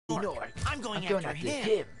Gnorc. I'm going after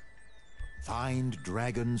him. Find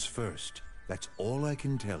dragons first. That's all I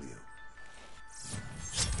can tell you.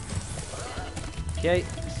 Okay,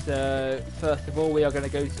 so first of all we are going to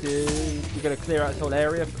go to... We're going to clear out this whole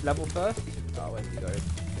area level first. Oh, where did we go?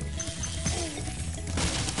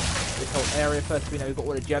 This whole area first. We know we've got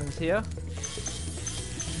all the gems here.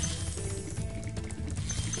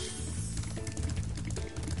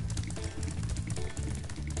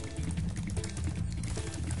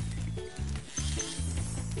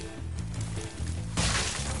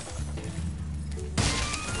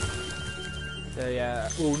 So yeah,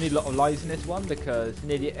 we'll need a lot of lives in this one because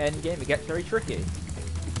near the end game it gets very tricky.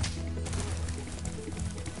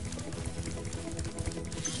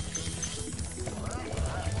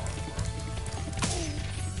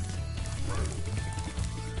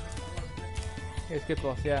 It's good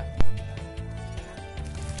boss, yeah.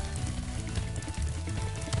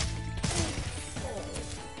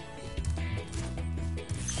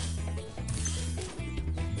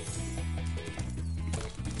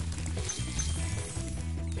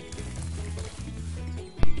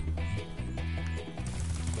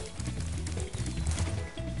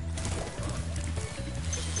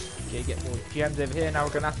 Okay, get more gems over here. Now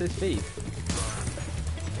we're gonna have to speed.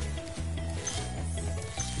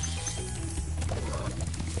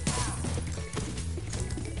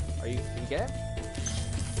 Are you get him?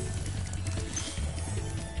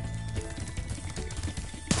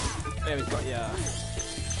 There we've got ya.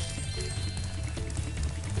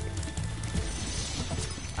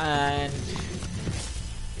 And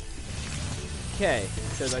okay,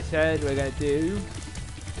 so as I said, we're gonna do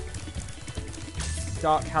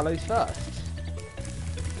Dark Hallows first.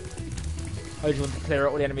 I just want to clear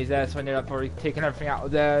out all the enemies there, so I know I've already taken everything out of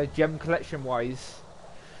there, gem collection wise.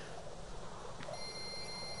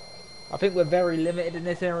 I think we're very limited in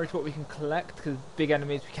this area to what we can collect, because big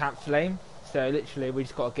enemies we can't flame. So literally we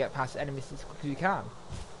just got to get past enemies as quick as we can.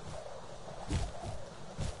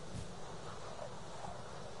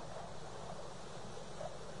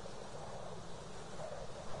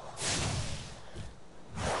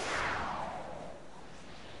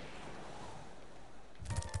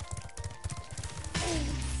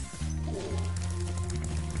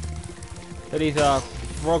 So these are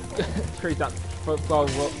frog trees that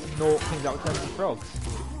Gnarc things that would turn into frogs.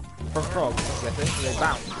 From frogs, I'm guessing. They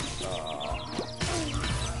bounce.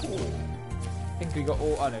 I think we got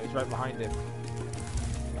all. Oh no, it's right behind him.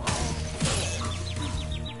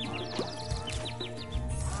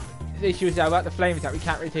 The issue is that about the flame attack, we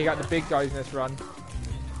can't really take out the big guys in this run.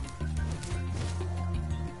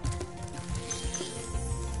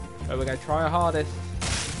 But we're going to try our hardest.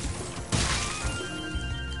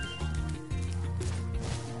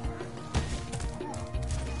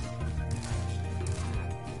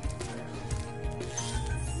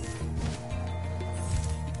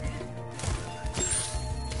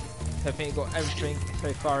 So I think we've got everything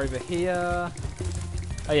so far over here.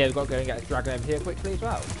 Oh yeah, we've got to go and get a dragon over here quickly as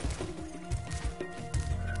well.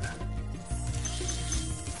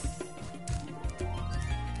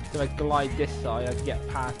 So I glide this side, I can get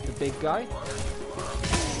past the big guy.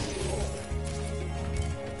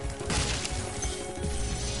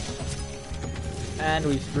 And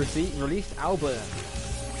we've released Albert.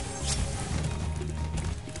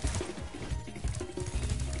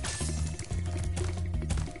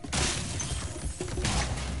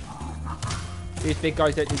 These big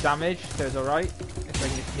guys don't do damage, so it's alright if I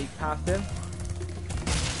can just sneak past him.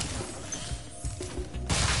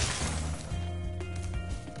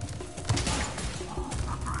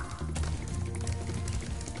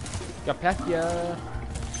 Got past ya.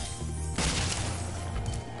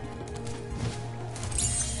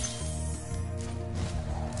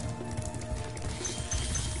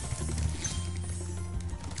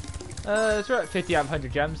 So we're at 50 out of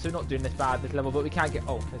 100 gems, so we're not doing this bad this level, but we can't get.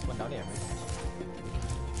 Oh, there's one down here.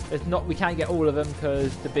 It's not. We can't get all of them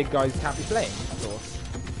because the big guys can't be flamed, of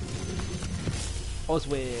course.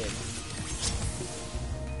 Oswin.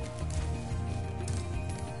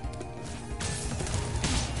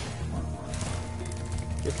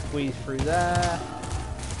 Just squeeze through there.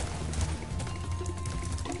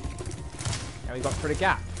 Now we got through the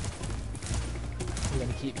gap. We're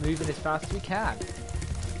going to keep moving as fast as we can.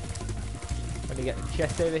 Going to get the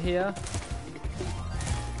chest over here.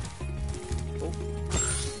 Oh.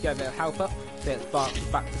 Get a bit of health up. So it's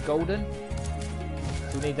back to golden.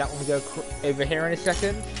 So we need that when we go over here in a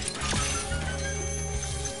second.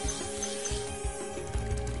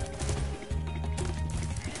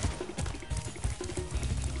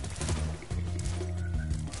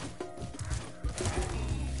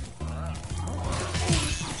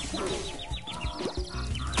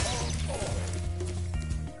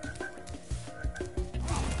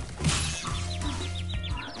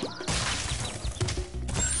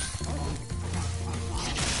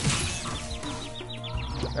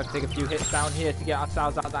 take a few hits down here to get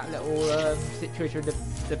ourselves out of that little situation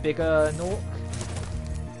with the bigger Gnorc.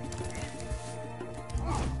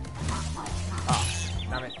 Ah,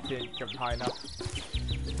 damn it, didn't jump high enough.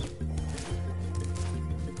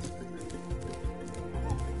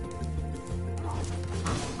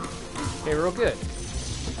 Okay, we're all good.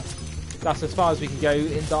 That's as far as we can go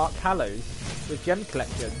in Dark Hallows with gem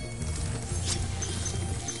collection.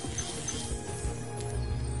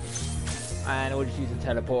 And we'll just use the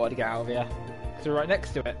teleporter to get out of here, because we're right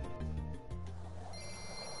next to it.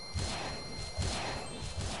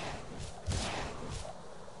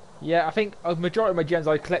 Yeah, I think a majority of my gems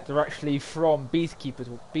I collect are actually from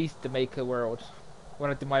Beastkeepers, or Beast Maker World,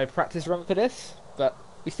 when I do my practice run for this. But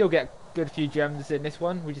we still get a good few gems in this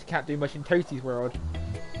one. We just can't do much in Toti's world,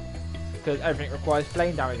 because everything requires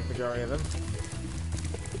flame damage, the majority of them.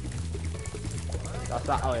 That's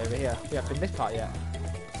that eye over here. We haven't been this part yet.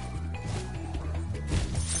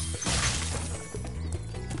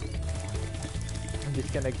 I'm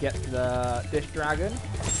just gonna get this dragon.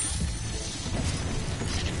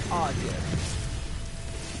 Oh dear.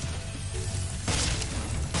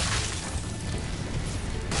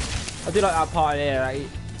 I do like that part in here, like,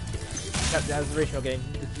 except as the original game,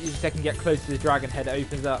 the second you get close to the dragon head, it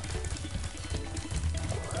opens up.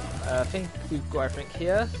 I think we've got everything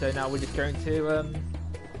here, so now we're just going to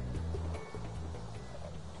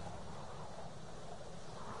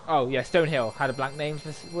oh yeah, Stonehill had a blank name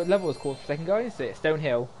for what level was called for second, guys. So yeah,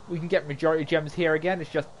 Stonehill. We can get majority of gems here again.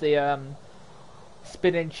 It's just the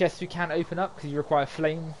spinning chests we can't open up because you require the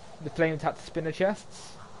flame tap to spin the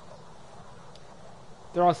chests.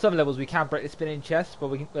 There are some levels we can break the spinning chests, but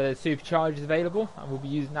supercharge is available, and we'll be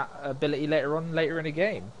using that ability later in the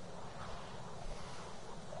game.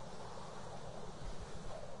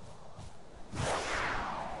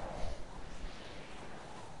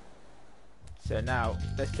 So now,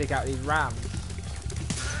 let's take out these rams.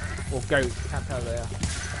 Or goats, can't tell they are.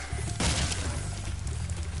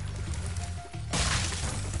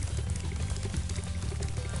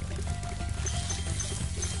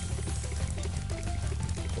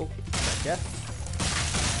 Oh, yeah.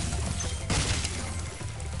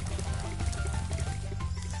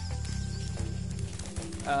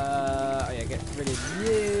 Oh yeah, get rid of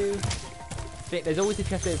you. There's always a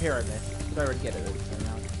chest over here in this. Did I already get it this time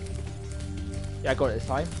around? Yeah, I got it this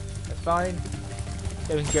time. That's fine.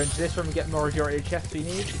 Then we can go into this one and get the majority of the chests we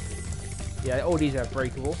need. Yeah, all these are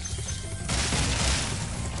breakable.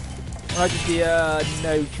 I did the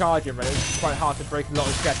no charging, but it was quite hard to break a lot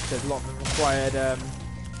of chests because a lot of them required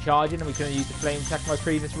charging, and we couldn't use the flame attack my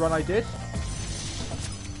previous run I did.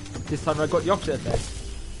 This time I got the opposite effect.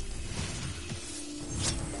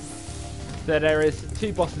 So there is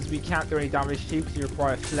 2 bosses we can't do any damage to because you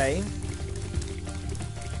require flame.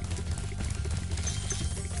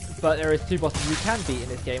 But there is 2 bosses we can beat in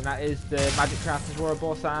this game. That is the Magic Crafters Royal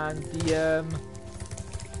boss and the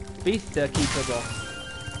Beast Keeper boss.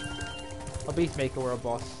 Or Beast Maker World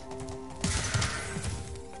boss.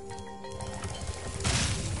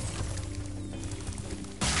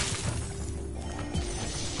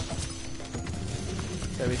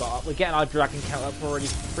 So we're getting our dragon count up already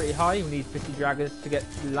pretty high. We need 50 dragons to get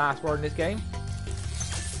to the last one in this game.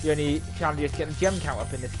 The only challenge is getting the gem count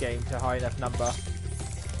up in this game to a high enough number.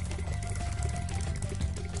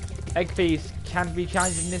 Egg thieves can be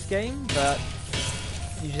challenging in this game, but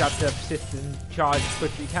you just have to persist and charge as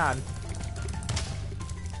quick as you can.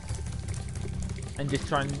 And just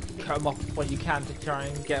try and cut them off when you can to try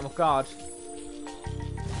and get them off guard.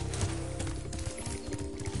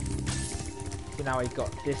 So now I've got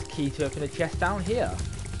this key to open a chest down here.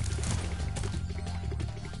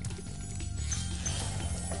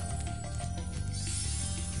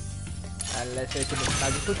 And let's open this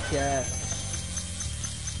magical chest.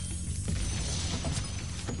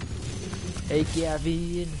 Hey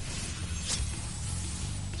Gavin.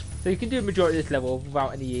 So you can do a majority of this level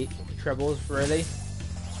without any troubles, really.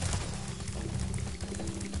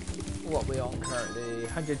 What are we on currently?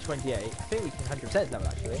 128. I think we can 100% level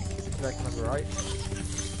actually, if I can remember right.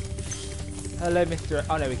 Hello, Mr.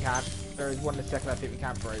 Oh no, we can't. There is one in a second I think we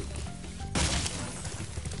can't break.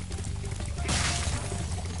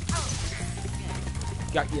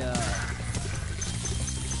 Got ya.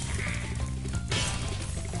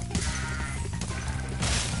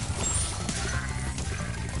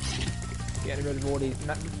 Getting rid of all these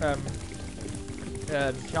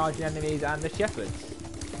charging enemies and the shepherds.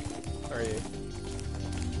 Where are you?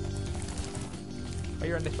 Oh,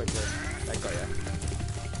 you're on this way, boy. I got ya.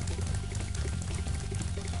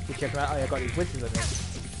 You check them out. Oh, yeah, I got these wizards on this.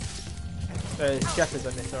 Shepherds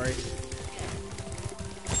on this, sorry.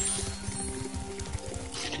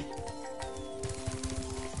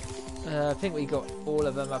 I think we got all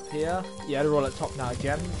of them up here. Yeah, they're all at top now,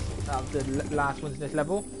 gems. Out of the last ones in this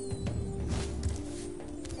level.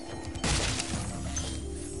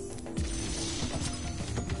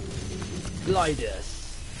 Gliders.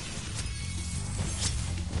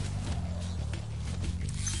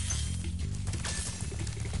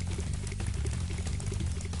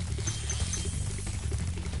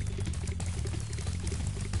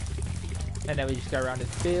 And then we just go around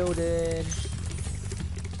this building.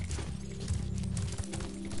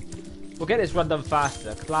 We'll get this run done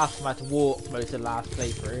faster, because last time I had to walk most of the last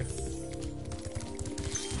playthrough.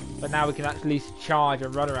 But now we can actually charge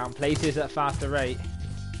and run around places at a faster rate.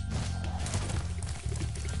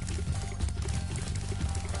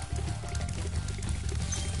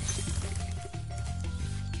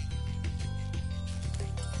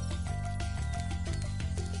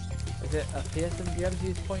 Is it up here some gems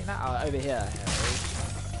he's pointing at? Oh, over here. Here it is.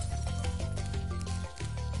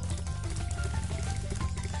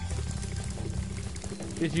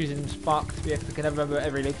 Just using sparks to be able to can remember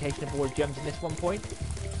every location of all the gems in this one point.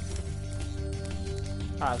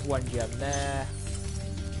 Ah, there's one gem there.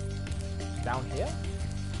 Down here?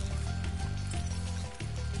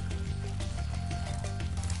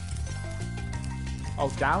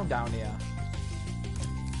 Oh, down here.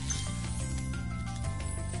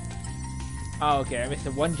 Oh, okay, I missed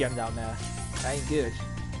the one gem down there. That ain't good.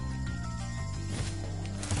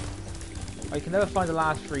 Oh, you can never find the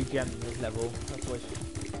last 3 gems in this level. That's why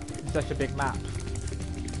it's such a big map.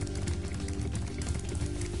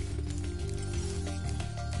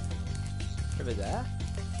 Over there.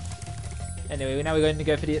 Anyway, now we're going to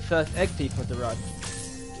go for the first egg thief of the run.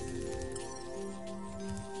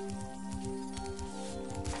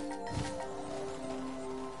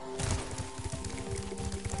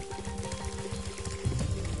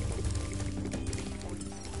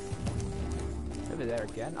 Over there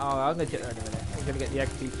again. Oh, I'm going to get there in a minute. I'm going to get the egg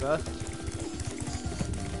thief first.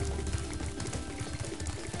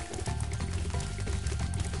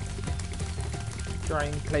 Try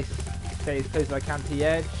and stay as close as I can to the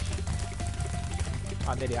edge.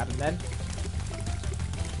 I nearly had him then.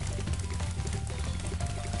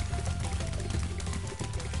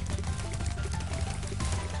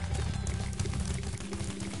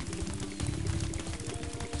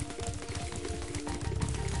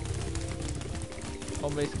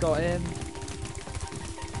 Almost got him.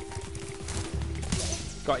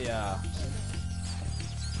 Got ya.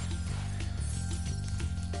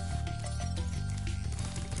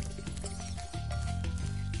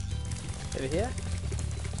 Over here.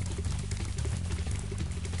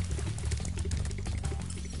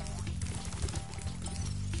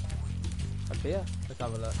 Up here. Let's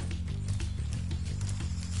have a look.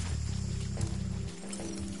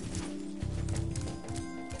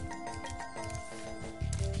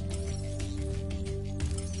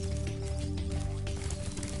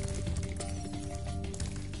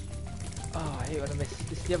 Oh, I hate when I miss.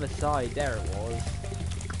 It's the other side. There it was.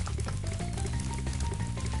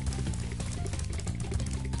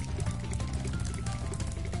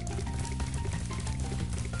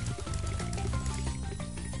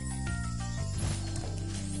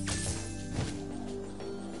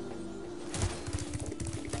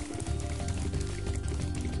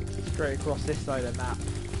 Straight across this side of the map.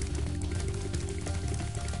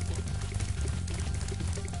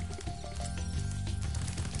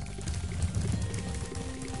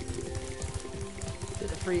 Is it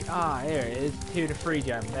the 3? Ah, here it is. 2 to 3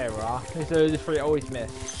 gem. There we are. So the 3 I always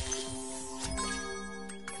miss.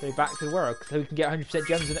 So back to the world, so we can get 100%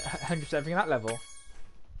 gems and 100% everything at that level.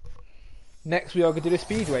 Next we are going to do the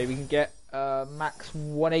speedway. We can get max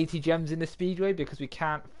 180 gems in the speedway because we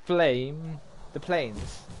can't flame the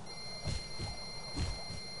planes.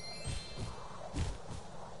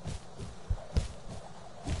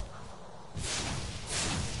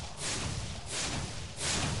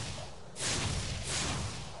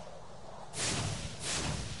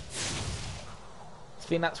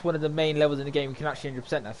 I think that's one of the main levels in the game. We can actually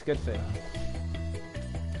 100%. That's a good thing.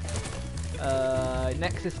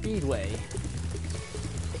 Next is Speedway.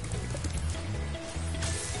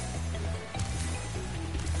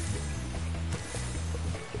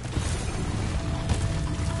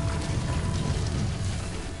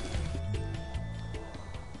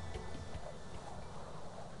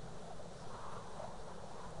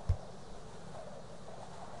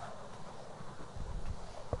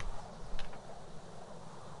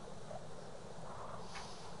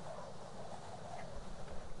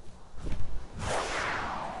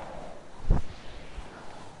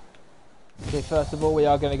 Okay, first of all, we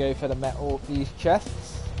are going to go for the metal, these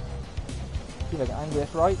chests. See if I can angle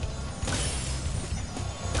this right.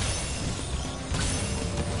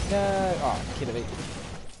 No! Oh, kidding me.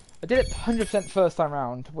 I did it 100% first time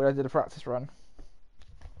round when I did a practice run.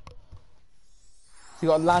 So you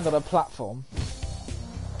got to land on a platform.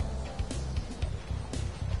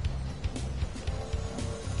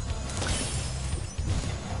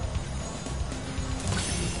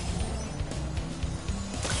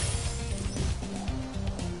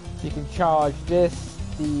 So you can charge this,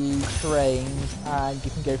 the trains, and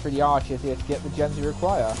you can go through the arches here to get the gems you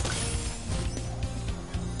require.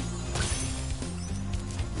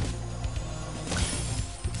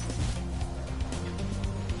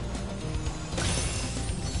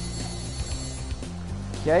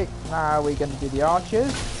 Okay, now we're going to do the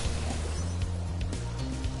arches.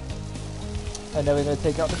 And then we're going to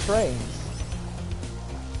take out the trains.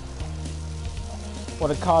 Or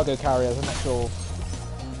the cargo carriers, I'm not sure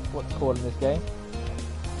what it's called in this game.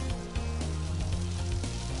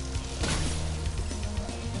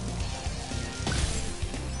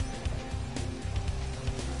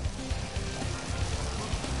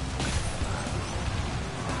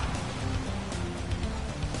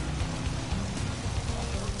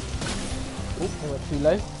 Oop, I went too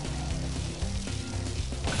low.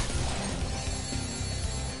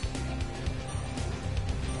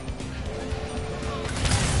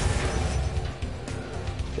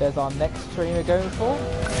 There's our next train we're going for.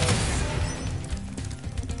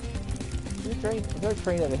 Is there a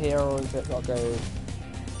train over here, or is it got to go?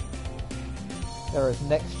 There is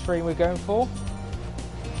next train we're going for.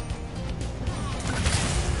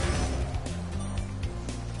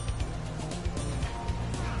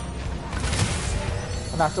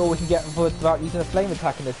 And that's all we can get without using a flame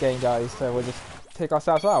attack in this game, guys. So we'll just take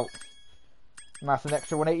ourselves out. And that's an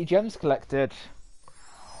extra 180 gems collected.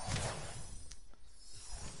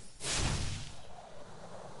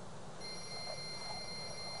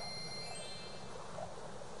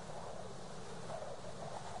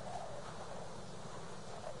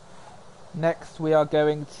 Next we are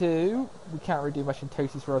going to, we can't really do much in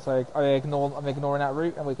Toasties for us, so I'm ignoring that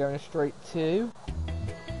route, and we're going straight to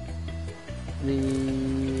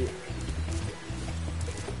the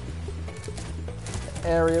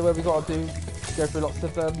area where we got to go through lots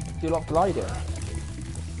of, do a lot of gliding.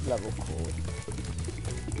 Level 4.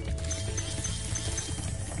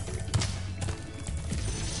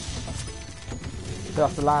 So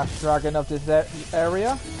that's the last dragon of this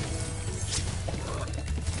area.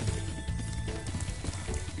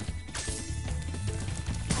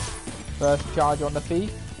 First charge on the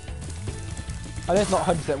thief. I know it's not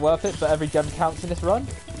 100% worth it, but every gem counts in this run.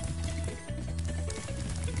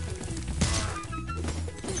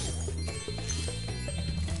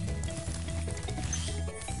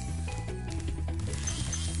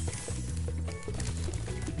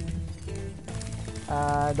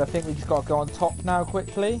 And I think we just got to go on top now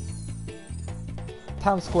quickly.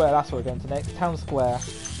 Town Square, that's what we're going to next. Town Square.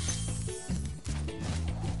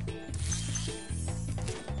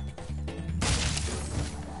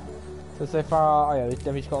 So far, oh yeah,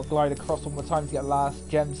 then we just got to glide across one more time to get the last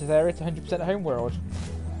gems to this area to 100% homeworld.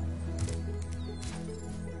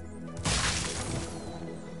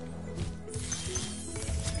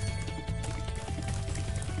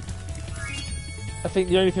 I think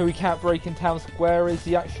the only thing we can't break in Town Square is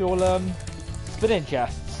the actual spinning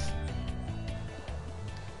chests.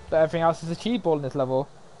 But everything else is achievable in this level.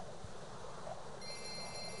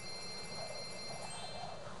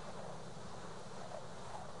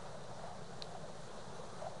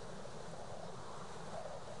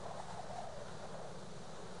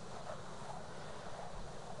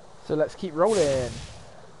 So let's keep rolling.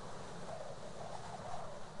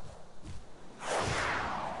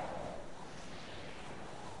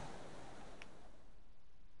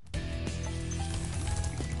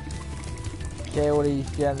 Okay, all these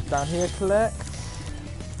gems down here collect.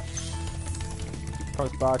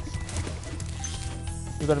 Promise bugs.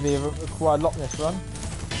 We're going to be quite a lot in this run.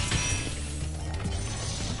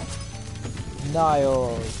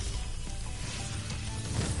 Niles.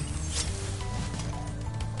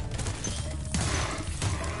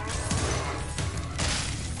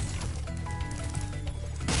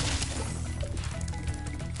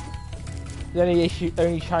 The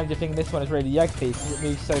only challenging thing in this one is really the egg piece, because it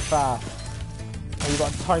moves so fast. And you've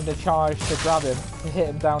got time to charge to grab him, to hit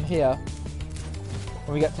him down here.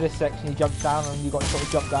 When we get to this section, he jumps down, and you've got to sort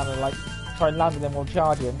of jump down and like try and land on him while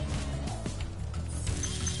charging.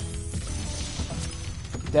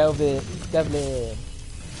 Devlin.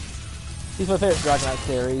 He's my favourite dragon out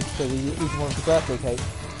series, so he's one of the birthday cake.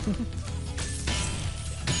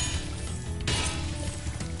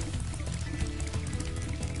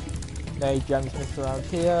 No gems missed around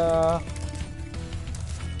here.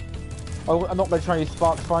 I'm not going to try and use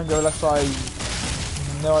Spark Finder unless I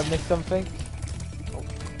know I missed something.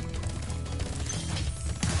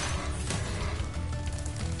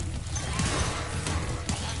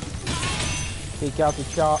 Take out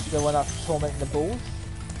the one that's tormenting the balls.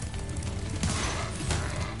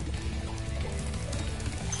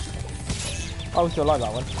 Oh, we still like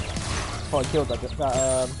that one. Oh, I killed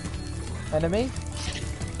that enemy. I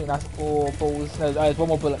think that's all balls. No, there's one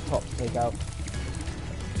more bullet top to take out.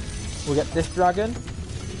 We'll get this dragon.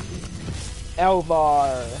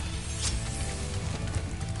 Elvar.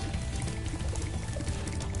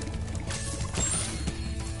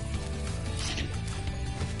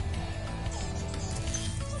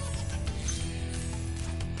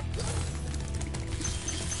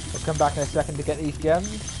 I'll come back in a second to get these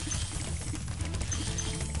gems.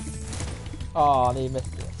 Oh, he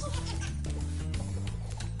missed it.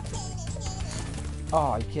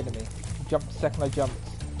 Oh, you're kidding me. Jumped the second I jumped.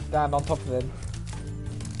 Stand on top of him.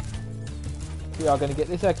 We are going to get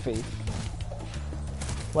this egg thief.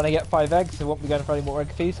 When I get 5 eggs, I won't be going for any more egg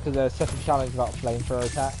thieves because there's such a challenge about flamethrower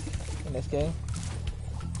attack in this game.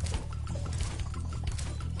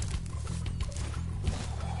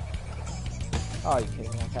 Oh, you're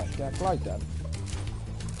kidding me. I can't get a glide down.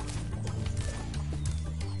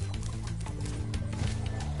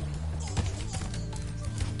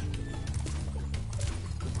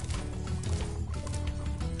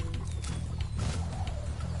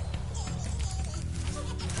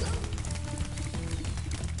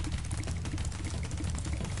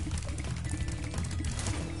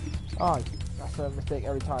 Oh, that's a mistake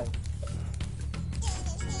every time.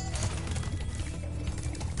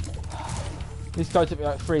 This guy took me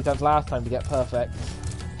like 3 times last time to get perfect.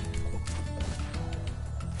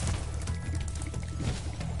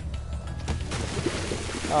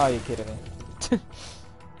 Oh, you're kidding me.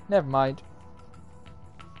 Never mind.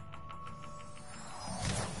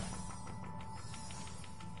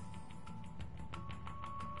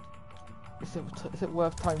 Is it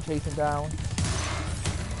worth time chasing down?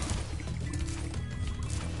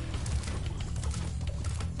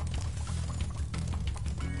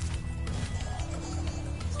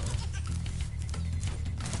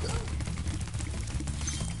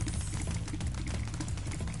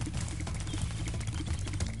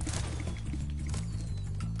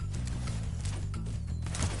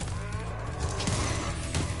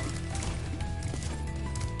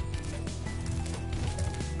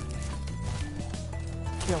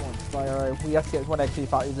 Come on, Spyro. We have to get 1 XP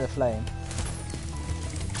fight using a flame.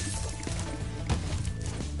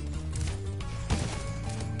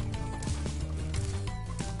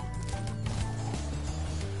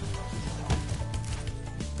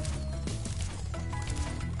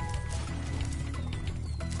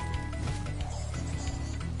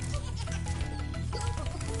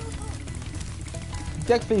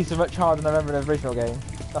 Deck feeds are much harder than I remember in the original game.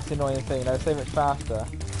 That's the annoying thing, they're so much faster.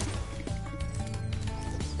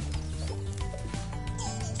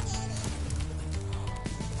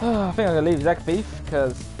 I think I'm going to leave Egg Thief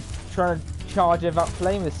because trying to charge in that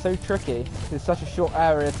flame is so tricky. It's such a short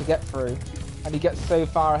area to get through and he gets so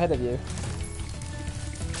far ahead of you.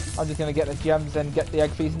 I'm just going to get the gems and get the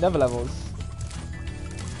Egg Thief in other levels.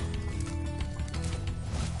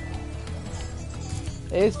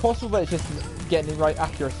 It is possible, but it's just getting the right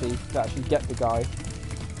accuracy to actually get the guy.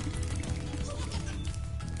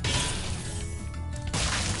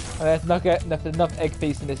 And there's not enough Egg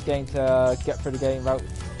Thieves in this game to get through the game without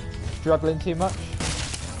struggling too much.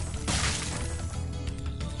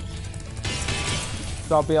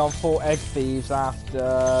 So I'll be on 4 Egg Thieves after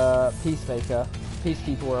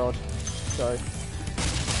Peacekeeper World. Sorry.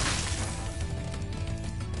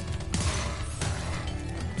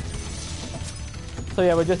 So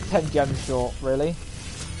yeah, we're just 10 gems short, really.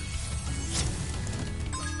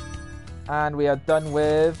 And we are done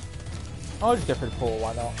with... I'll just go for the portal,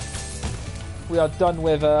 why not? We are done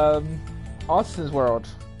with Artisans World.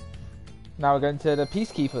 Now we're going to the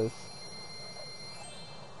Peacekeepers.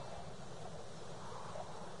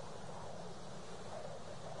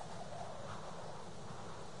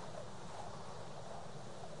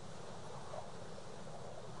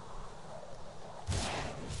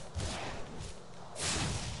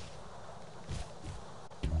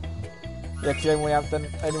 Yeah, because the only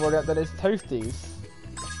one we have done is Toasties.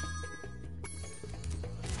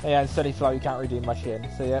 Yeah, and Sunny Flight we can't really do much in.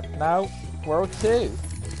 So yeah, now World 2.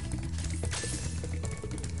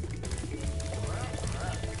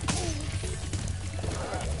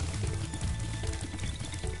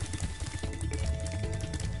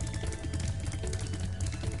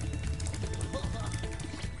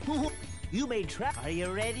 You may try. Are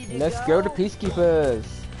you ready to Let's go to Peacekeepers.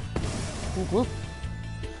 Woof, woof.